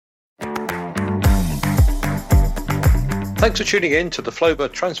Thanks for tuning in to the Floba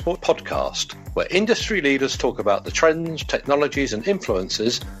Transport Podcast, where industry leaders talk about the trends, technologies and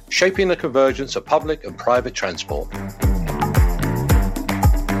influences shaping the convergence of public and private transport.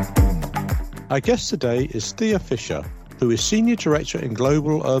 Our guest today is Thea Fischer, who is Senior Director in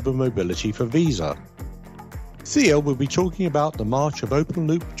Global Urban Mobility for Visa. Thea will be talking about the march of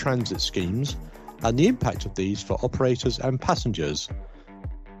open-loop transit schemes and the impact of these for operators and passengers.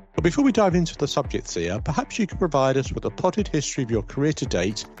 But before we dive into the subject, Thea, perhaps you could provide us with a potted history of your career to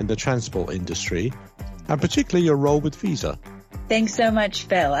date in the transport industry, and particularly your role with Visa. Thanks so much,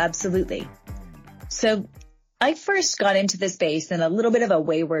 Phil. Absolutely. So I first got into this space in a little bit of a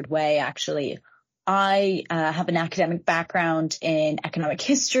wayward way, actually. I have an academic background in economic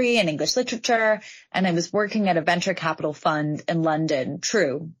history and English literature, and I was working at a venture capital fund in London,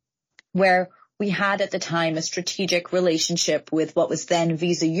 True, where we had at the time a strategic relationship with what was then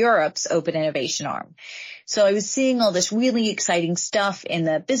Visa Europe's open innovation arm. So I was seeing all this really exciting stuff in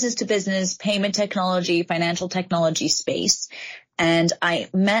the business-to-business, payment technology, financial technology space. And I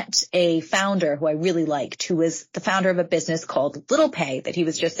met a founder who I really liked, who was the founder of a business called LittlePay that he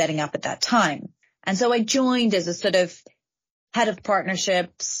was just setting up at that time. And so I joined as a sort of head of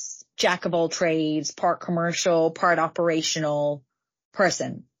partnerships, jack of all trades, part commercial, part operational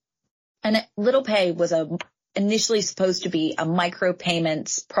person. And LittlePay was initially supposed to be a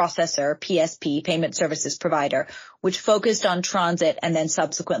micropayments processor, PSP, payment services provider, which focused on transit and then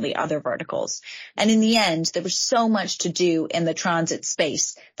subsequently other verticals. And in the end, there was so much to do in the transit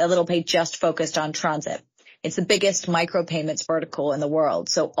space that LittlePay just focused on transit. It's the biggest micropayments vertical in the world.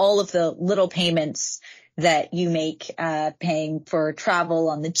 So all of the little payments that you make paying for travel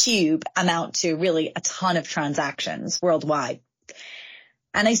on the tube amount to really a ton of transactions worldwide.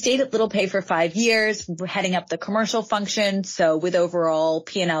 And I stayed at LittlePay for 5 years, heading up the commercial function, so with overall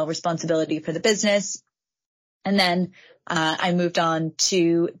P&L responsibility for the business. And then I moved on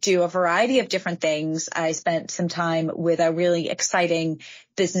to do a variety of different things. I spent some time with a really exciting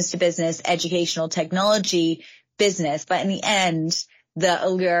business-to-business educational technology business. But in the end, the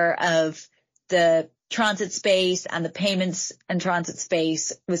allure of the transit space and the payments and transit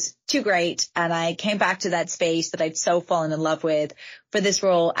space was too great. And I came back to that space that I'd so fallen in love with for this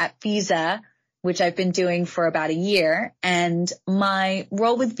role at Visa, which I've been doing for about a year. And my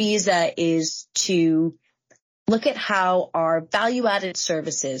role with Visa is to look at how our value-added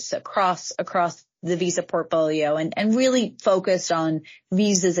services across the Visa portfolio and really focused on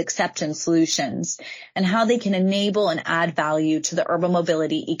Visa's acceptance solutions and how they can enable and add value to the urban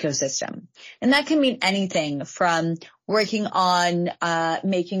mobility ecosystem. And that can mean anything from working on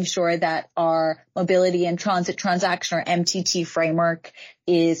making sure that our mobility and transit transaction or MTT framework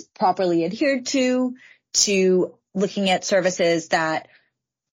is properly adhered to looking at services that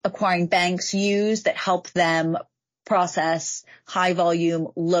acquiring banks use that help them process high volume,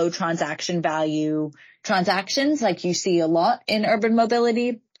 low transaction value transactions like you see a lot in urban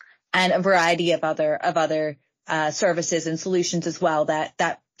mobility, and a variety of other services and solutions as well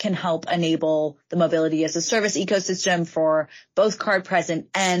that can help enable the mobility as a service ecosystem for both card present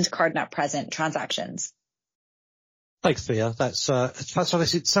and card not present transactions. Thanks, Thea. That's a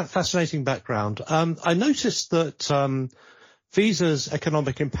fascinating background. I noticed that Visa's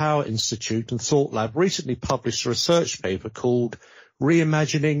Economic Empower Institute and Thought Lab recently published a research paper called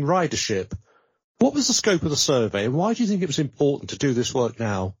Reimagining Ridership. What was the scope of the survey, and why do you think it was important to do this work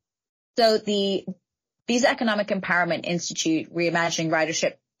now? So the Visa Economic Empowerment Institute Reimagining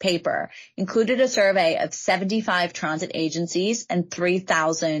Ridership paper included a survey of 75 transit agencies and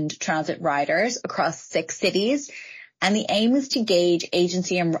 3,000 transit riders across 6 cities. And the aim is to gauge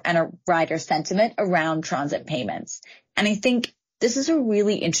agency and a rider sentiment around transit payments. And I think this is a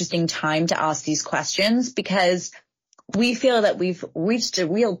really interesting time to ask these questions because we feel that we've reached a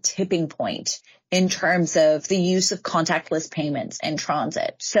real tipping point in terms of the use of contactless payments in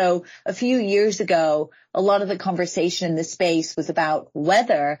transit. So a few years ago, a lot of the conversation in this space was about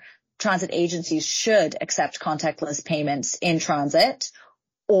whether transit agencies should accept contactless payments in transit,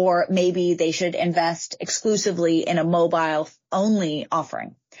 or maybe they should invest exclusively in a mobile-only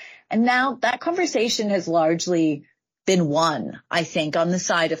offering. And now that conversation has largely been won, I think, on the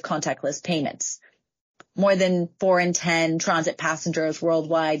side of contactless payments. More than 4 in 10 transit passengers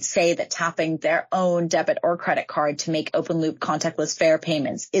worldwide say that tapping their own debit or credit card to make open-loop contactless fare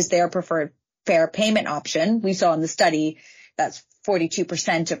payments is their preferred fare payment option. We saw in the study that's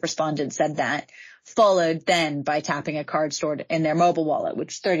 42% of respondents said that, followed then by tapping a card stored in their mobile wallet,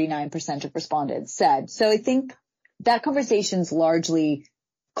 which 39% of respondents said. So I think that conversation's largely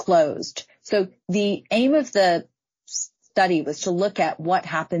closed. So the aim of the study was to look at what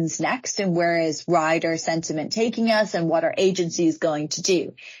happens next and where is rider sentiment taking us and what are agencies going to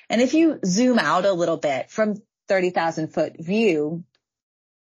do. And if you zoom out a little bit from 30,000-foot view,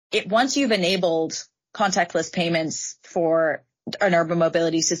 once you've enabled contactless payments for an urban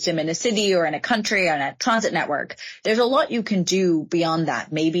mobility system in a city or in a country or in a transit network, there's a lot you can do beyond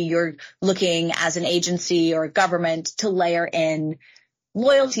that. Maybe you're looking as an agency or a government to layer in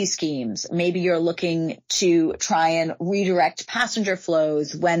loyalty schemes. Maybe you're looking to try and redirect passenger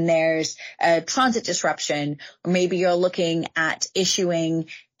flows when there's a transit disruption. Or maybe you're looking at issuing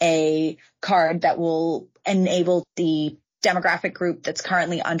a card that will enable the demographic group that's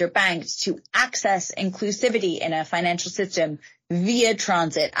currently underbanked to access inclusivity in a financial system via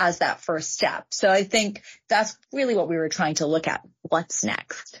transit as that first step. So I think that's really what we were trying to look at. What's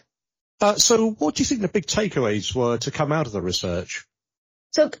next? So what do you think the big takeaways were to come out of the research?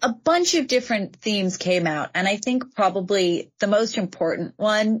 So a bunch of different themes came out, and I think probably the most important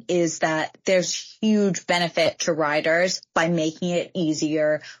one is that there's huge benefit to riders by making it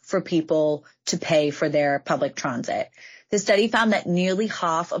easier for people to pay for their public transit. The study found that nearly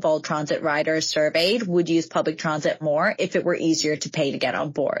half of all transit riders surveyed would use public transit more if it were easier to pay to get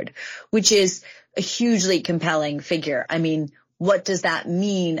on board, which is a hugely compelling figure. I mean, what does that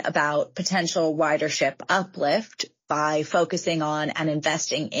mean about potential ridership uplift by focusing on and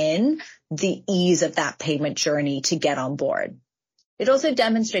investing in the ease of that payment journey to get on board? It also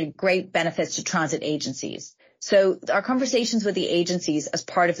demonstrated great benefits to transit agencies. So our conversations with the agencies as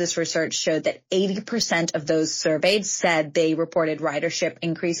part of this research showed that 80% of those surveyed said they reported ridership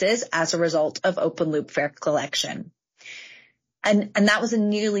increases as a result of open loop fare collection. And that was a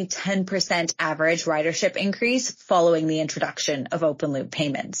nearly 10% average ridership increase following the introduction of open loop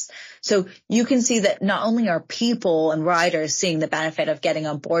payments. So you can see that not only are people and riders seeing the benefit of getting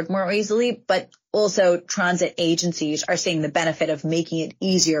on board more easily, but also transit agencies are seeing the benefit of making it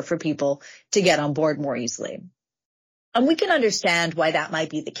easier for people to get on board more easily. And we can understand why that might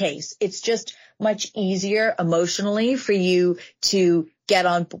be the case. It's just much easier emotionally for you to get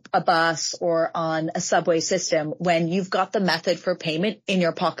on a bus or on a subway system when you've got the method for payment in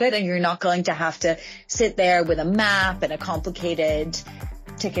your pocket and you're not going to have to sit there with a map and a complicated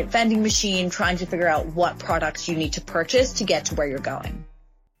ticket vending machine trying to figure out what products you need to purchase to get to where you're going.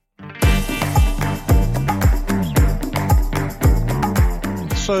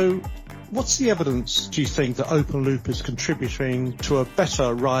 So what's the evidence, do you think, that open loop is contributing to a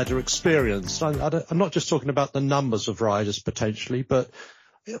better rider experience? I'm not just talking about the numbers of riders potentially, but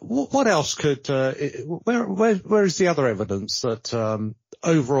what else could, where is the other evidence that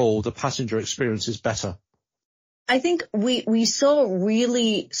overall the passenger experience is better? I think we saw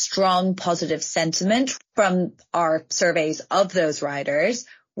really strong positive sentiment from our surveys of those riders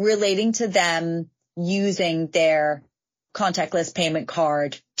relating to them using their contactless payment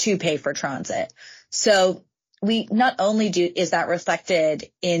card to pay for transit. So we not only is that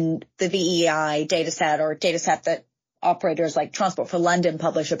reflected in the VEI dataset or dataset that operators like Transport for London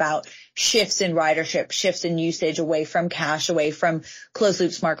publish about shifts in ridership, shifts in usage away from cash, away from closed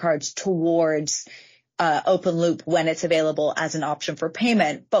loop smart cards towards open loop when it's available as an option for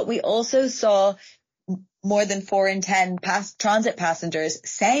payment. But we also saw more than 4 in 10 transit passengers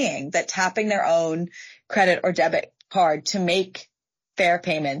saying that tapping their own credit or debit card to make fare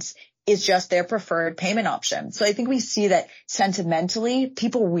payments is just their preferred payment option. So I think we see that sentimentally,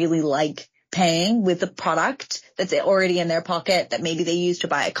 people really like paying with the product that's already in their pocket that maybe they use to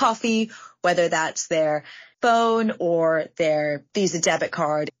buy a coffee, whether that's their phone or their Visa debit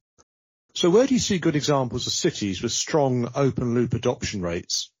card. So where do you see good examples of cities with strong open loop adoption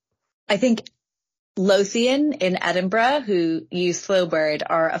rates? I think Lothian in Edinburgh, who use Flowbird,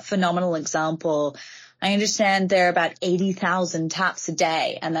 are a phenomenal example. I understand there are about 80,000 taps a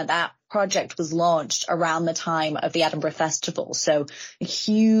day and that project was launched around the time of the Edinburgh Festival. So a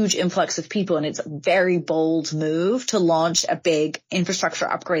huge influx of people, and it's a very bold move to launch a big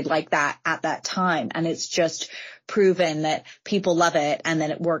infrastructure upgrade like that at that time. And it's just proven that people love it and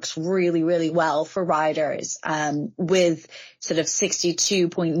that it works really, really well for riders, with sort of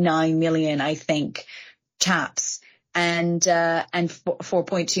 62.9 million, I think, taps. And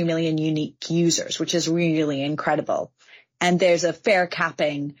 4.2 million unique users, which is really incredible. And there's a fare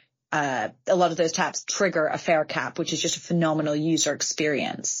capping. A lot of those taps trigger a fare cap, which is just a phenomenal user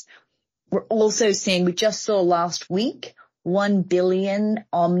experience. We're also seeing, we just saw last week, 1 billion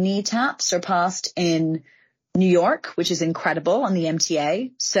Omni taps surpassed in New York, which is incredible on the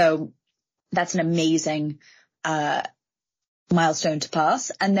MTA. So that's an amazing milestone to pass.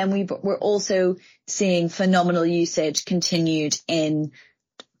 And then we're also seeing phenomenal usage continued in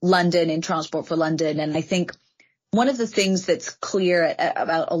London, in Transport for London. And I think One of the things that's clear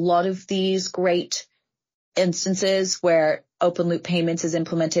about a lot of these great instances where open loop payments is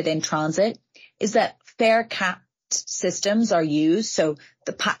implemented in transit is that fare capped systems are used. So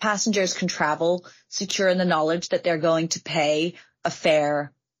the passengers can travel secure in the knowledge that they're going to pay a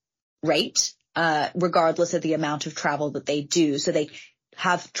fair rate, regardless of the amount of travel that they do. So they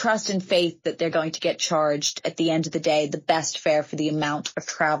have trust and faith that they're going to get charged at the end of the day the best fare for the amount of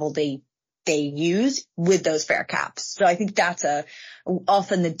travel they use with those fare caps. So I think that's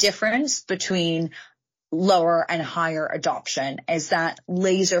often the difference between lower and higher adoption, is that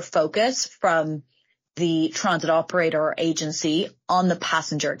laser focus from the transit operator or agency on the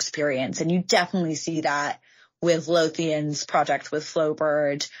passenger experience. And you definitely see that with Lothian's project with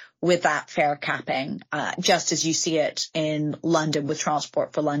Flowbird, with that fare capping, just as you see it in London with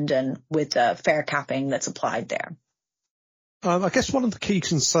Transport for London with the fare capping that's applied there. I guess one of the key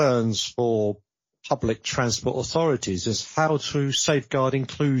concerns for public transport authorities is how to safeguard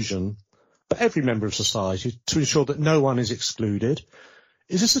inclusion for every member of society to ensure that no one is excluded.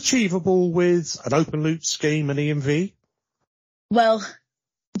 Is this achievable with an open loop scheme and EMV? Well,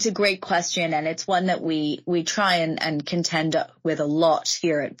 it's a great question, and it's one that we try and contend with a lot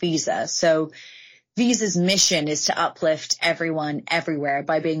here at Visa. So Visa's mission is to uplift everyone everywhere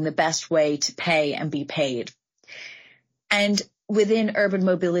by being the best way to pay and be paid. And within urban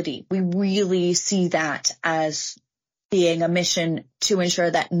mobility, we really see that as being a mission to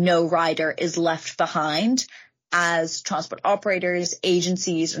ensure that no rider is left behind as transport operators,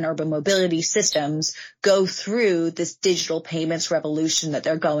 agencies, and urban mobility systems go through this digital payments revolution that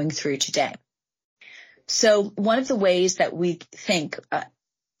they're going through today. So one of the ways that we think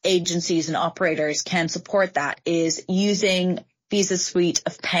agencies and operators can support that is using Visa's suite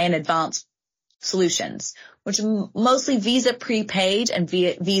of pay in advance solutions, which are mostly Visa prepaid and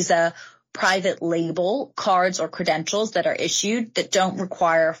Visa private label cards or credentials that are issued that don't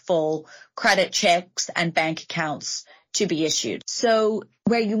require full credit checks and bank accounts to be issued. So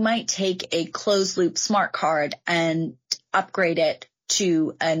where you might take a closed loop smart card and upgrade it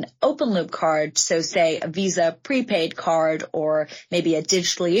to an open loop card, so say a Visa prepaid card or maybe a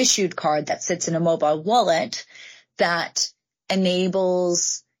digitally issued card that sits in a mobile wallet that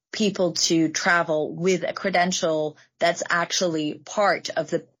enables people to travel with a credential that's actually part of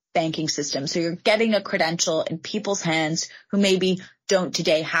the banking system. So you're getting a credential in people's hands who maybe don't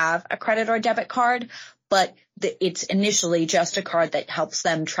today have a credit or debit card, but it's initially just a card that helps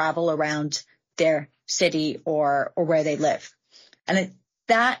them travel around their city or where they live. And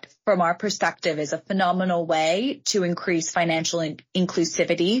that, from our perspective, is a phenomenal way to increase financial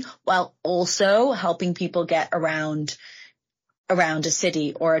inclusivity while also helping people get around a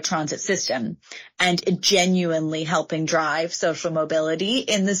city or a transit system, and genuinely helping drive social mobility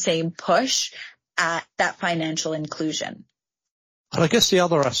in the same push at that financial inclusion. And I guess the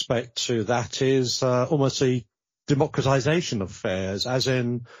other aspect to that is almost a democratization of fares, as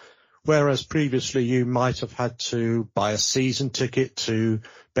in, whereas previously you might have had to buy a season ticket to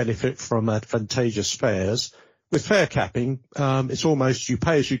benefit from advantageous fares, with fare capping, it's almost you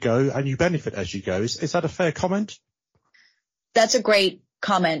pay as you go and you benefit as you go. Is that a fair comment? That's a great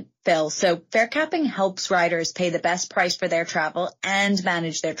comment, Phil. So fare capping helps riders pay the best price for their travel and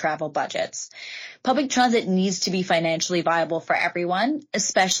manage their travel budgets. Public transit needs to be financially viable for everyone,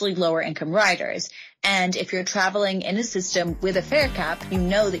 especially lower income riders. And if you're traveling in a system with a fare cap, you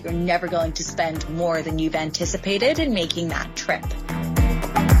know that you're never going to spend more than you've anticipated in making that trip.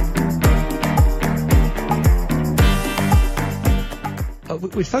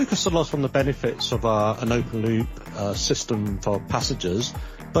 We focus a lot on the benefits of an open loop system for passengers,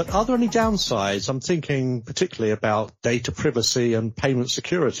 but are there any downsides? I'm thinking particularly about data privacy and payment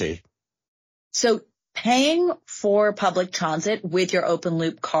security. So paying for public transit with your open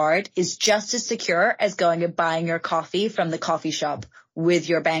loop card is just as secure as going and buying your coffee from the coffee shop with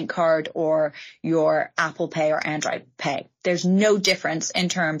your bank card or your Apple Pay or Android Pay. There's no difference in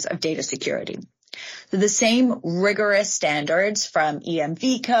terms of data security. So the same rigorous standards from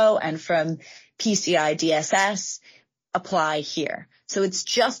EMVCo and from PCI DSS apply here. So it's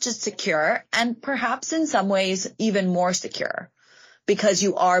just as secure and perhaps in some ways even more secure because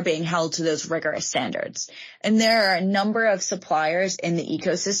you are being held to those rigorous standards. And there are a number of suppliers in the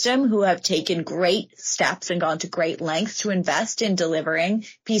ecosystem who have taken great steps and gone to great lengths to invest in delivering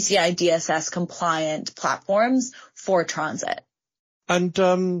PCI DSS compliant platforms for transit. And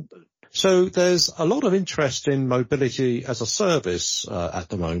so there's a lot of interest in mobility as a service at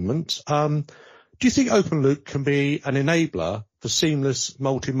the moment. Do you think open loop can be an enabler for seamless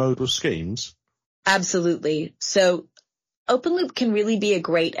multimodal schemes? Absolutely. So open loop can really be a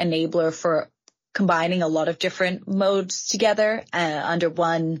great enabler for combining a lot of different modes together under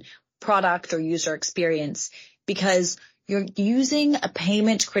one product or user experience, because you're using a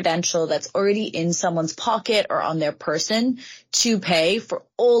payment credential that's already in someone's pocket or on their person to pay for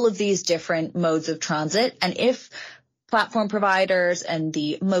all of these different modes of transit. And if platform providers and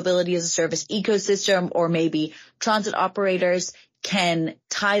the mobility as a service ecosystem, or maybe transit operators, can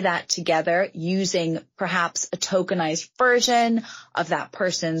tie that together using perhaps a tokenized version of that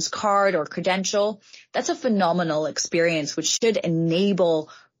person's card or credential, that's a phenomenal experience, which should enable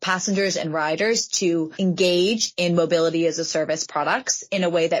passengers and riders to engage in mobility as a service products in a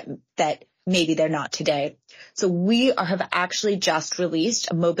way that maybe they're not today. So we have actually just released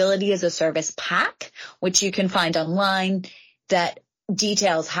a mobility as a service pack, which you can find online, that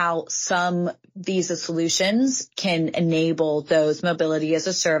details how some Visa solutions can enable those mobility as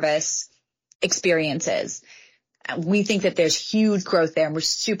a service experiences. We think that there's huge growth there, and we're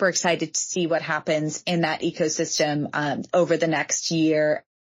super excited to see what happens in that ecosystem over the next year.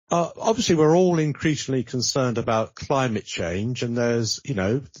 Obviously, we're all increasingly concerned about climate change, and there's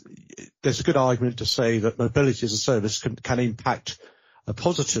a good argument to say that mobility as a service can impact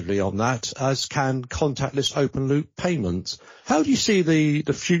positively on that, as can contactless open loop payments. How do you see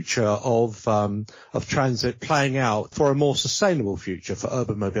the future of transit playing out for a more sustainable future for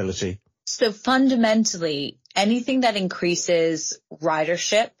urban mobility? So fundamentally, anything that increases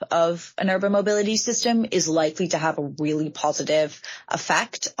ridership of an urban mobility system is likely to have a really positive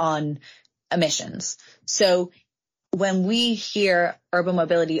effect on emissions. So when we hear urban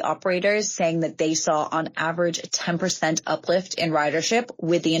mobility operators saying that they saw on average a 10% uplift in ridership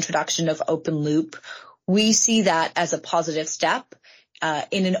with the introduction of open loop, we see that as a positive step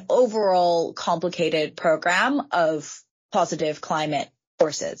in an overall complicated program of positive climate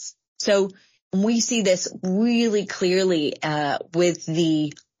forces. So we see this really clearly with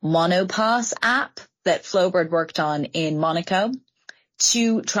the Monopass app that Flowbird worked on in Monaco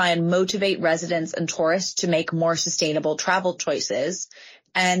to try and motivate residents and tourists to make more sustainable travel choices.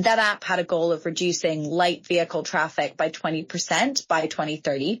 And that app had a goal of reducing light vehicle traffic by 20% by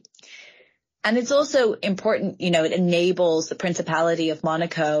 2030. And it's also important, it enables the Principality of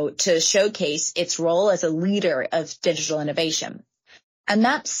Monaco to showcase its role as a leader of digital innovation. And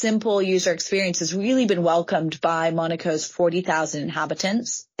that simple user experience has really been welcomed by Monaco's 40,000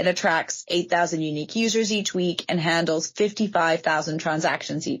 inhabitants. It attracts 8,000 unique users each week and handles 55,000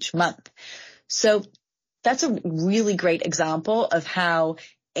 transactions each month. So that's a really great example of how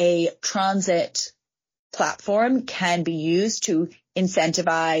a transit platform can be used to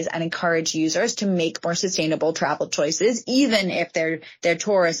incentivize and encourage users to make more sustainable travel choices, even if they're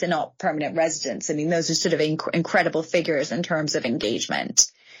tourists and not permanent residents. I mean, those are sort of incredible figures in terms of engagement.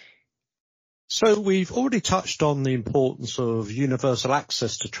 So we've already touched on the importance of universal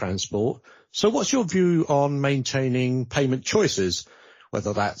access to transport. So what's your view on maintaining payment choices,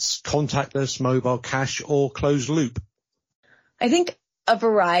 whether that's contactless, mobile cash, or closed loop? I think a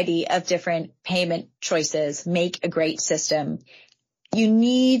variety of different payment choices make a great system. You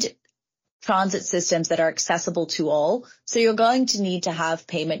need transit systems that are accessible to all. So you're going to need to have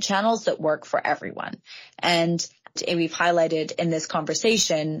payment channels that work for everyone. And we've highlighted in this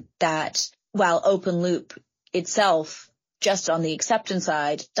conversation that while open loop itself, just on the acceptance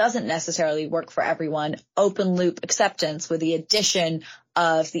side, doesn't necessarily work for everyone, open loop acceptance with the addition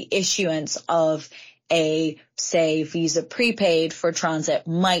of the issuance of say, Visa prepaid for transit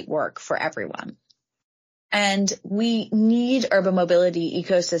might work for everyone. And we need urban mobility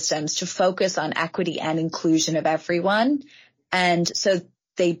ecosystems to focus on equity and inclusion of everyone. And so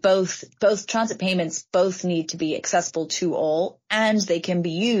they both transit payments both need to be accessible to all, and they can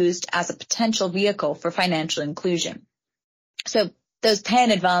be used as a potential vehicle for financial inclusion. So those Pay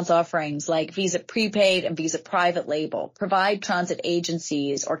in Advance offerings like Visa Prepaid and Visa Private Label provide transit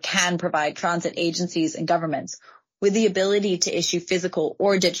agencies, or can provide transit agencies and governments with the ability to issue physical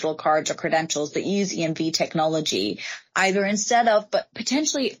or digital cards or credentials that use EMV technology, either instead of, but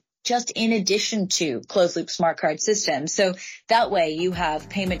potentially just in addition to closed-loop smart card systems. So that way you have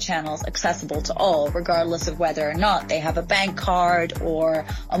payment channels accessible to all, regardless of whether or not they have a bank card or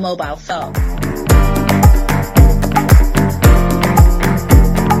a mobile phone.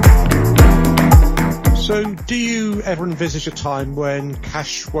 So do you ever envisage a time when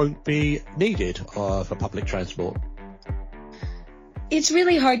cash won't be needed for public transport? It's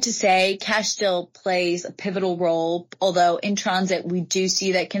really hard to say. Cash still plays a pivotal role, although in transit we do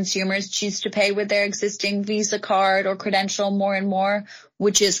see that consumers choose to pay with their existing Visa card or credential more and more,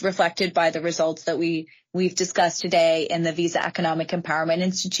 which is reflected by the results that we've discussed today in the Visa Economic Empowerment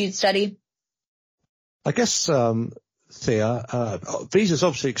Institute study. I guess Thea, Visa's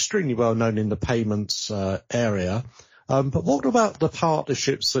obviously extremely well known in the payments area. But what about the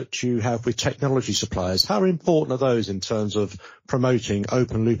partnerships that you have with technology suppliers? How important are those in terms of promoting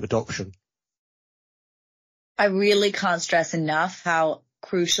open loop adoption? I really can't stress enough how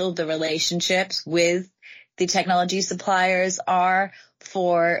crucial the relationships with the technology suppliers are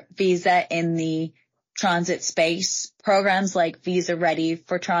for Visa in the transit space. Programs like Visa Ready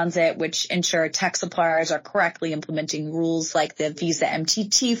for Transit, which ensure tech suppliers are correctly implementing rules like the Visa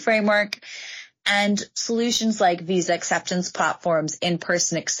MTT framework, and solutions like Visa acceptance platforms,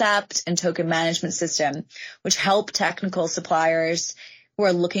 In-Person Accept, and Token Management System, which help technical suppliers who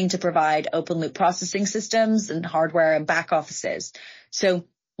are looking to provide open loop processing systems and hardware and back offices. So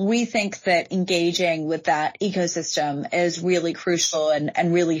we think that engaging with that ecosystem is really crucial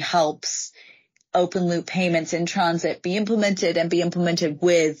and really helps open loop payments in transit be implemented and be implemented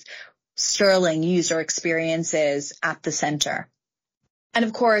with sterling user experiences at the center. And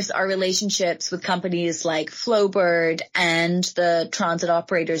of course, our relationships with companies like Flowbird and the transit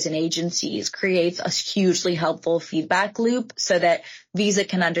operators and agencies creates a hugely helpful feedback loop so that Visa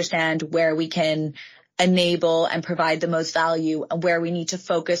can understand where we can enable and provide the most value and where we need to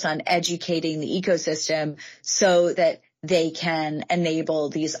focus on educating the ecosystem so that they can enable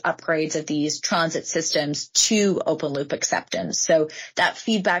these upgrades of these transit systems to open loop acceptance. So that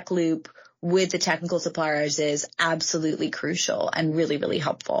feedback loop with the technical suppliers is absolutely crucial and really, really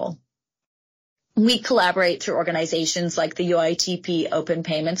helpful. We collaborate through organizations like the UITP Open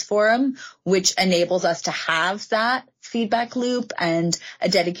Payments Forum, which enables us to have that feedback loop and a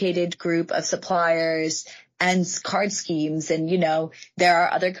dedicated group of suppliers and card schemes. And, you know, there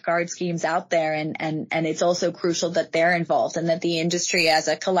are other card schemes out there and it's also crucial that they're involved and that the industry as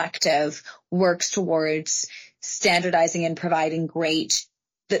a collective works towards standardizing and providing great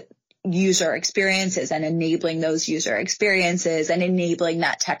user experiences and enabling those user experiences and enabling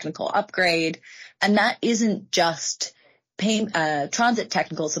that technical upgrade. And that isn't just transit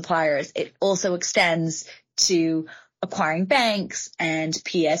technical suppliers. It also extends to acquiring banks and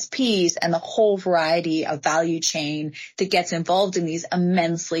PSPs and the whole variety of value chain that gets involved in these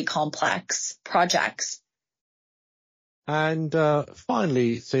immensely complex projects. And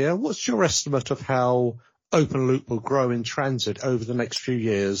finally, Thea, what's your estimate of how open loop will grow in transit over the next few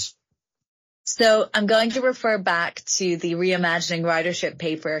years? So I'm going to refer back to the Reimagining Ridership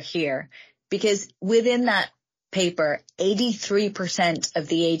paper here, because within that paper, 83% of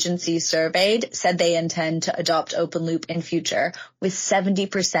the agencies surveyed said they intend to adopt open loop in future, with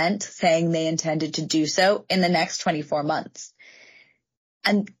 70% saying they intended to do so in the next 24 months.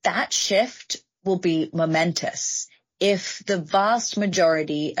 And that shift will be momentous. If the vast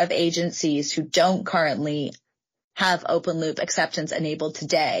majority of agencies who don't currently have open loop acceptance enabled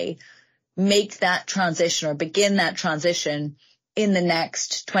today make that transition or begin that transition in the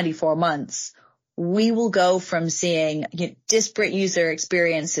next 24 months, we will go from seeing disparate user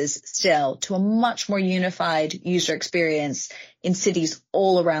experiences still to a much more unified user experience in cities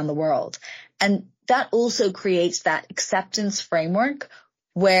all around the world. And that also creates that acceptance framework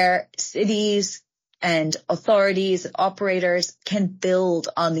where cities and authorities and operators can build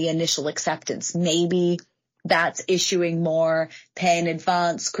on the initial acceptance. Maybe that's issuing more pay in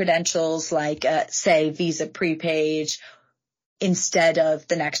advance credentials like, say, Visa Prepaid instead of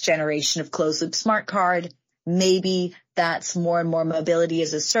the next generation of closed loop smart card. Maybe that's more and more mobility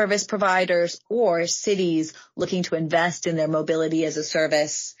as a service providers or cities looking to invest in their mobility as a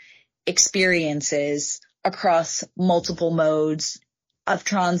service experiences across multiple modes of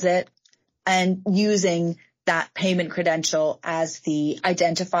transit and using that payment credential as the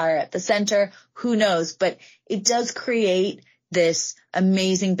identifier at the center. Who knows? But it does create this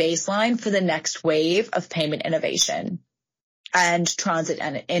amazing baseline for the next wave of payment innovation and transit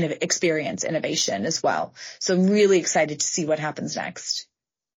and experience innovation as well. So I'm really excited to see what happens next.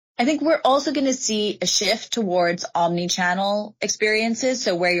 I think we're also going to see a shift towards omni-channel experiences.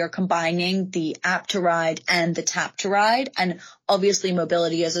 So where you're combining the app to ride and the tap to ride. And obviously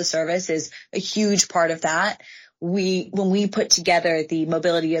mobility as a service is a huge part of that. When we put together the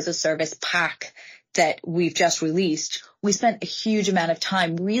mobility as a service pack that we've just released, we spent a huge amount of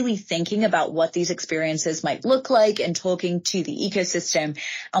time really thinking about what these experiences might look like and talking to the ecosystem.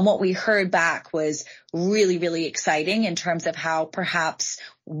 And what we heard back was really, really exciting in terms of how perhaps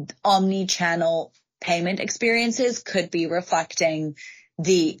omni-channel payment experiences could be reflecting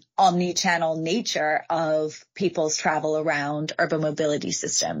the omni-channel nature of people's travel around urban mobility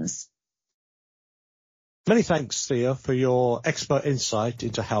systems. Many thanks, Thea, for your expert insight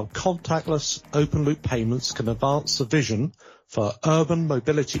into how contactless open-loop payments can advance the vision for urban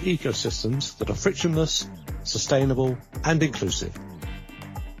mobility ecosystems that are frictionless, sustainable, and inclusive.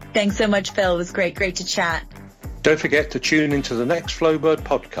 Thanks so much, Phil. It was great to chat. Don't forget to tune into the next Flowbird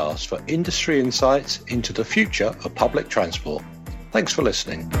podcast for industry insights into the future of public transport. Thanks for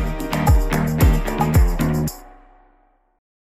listening.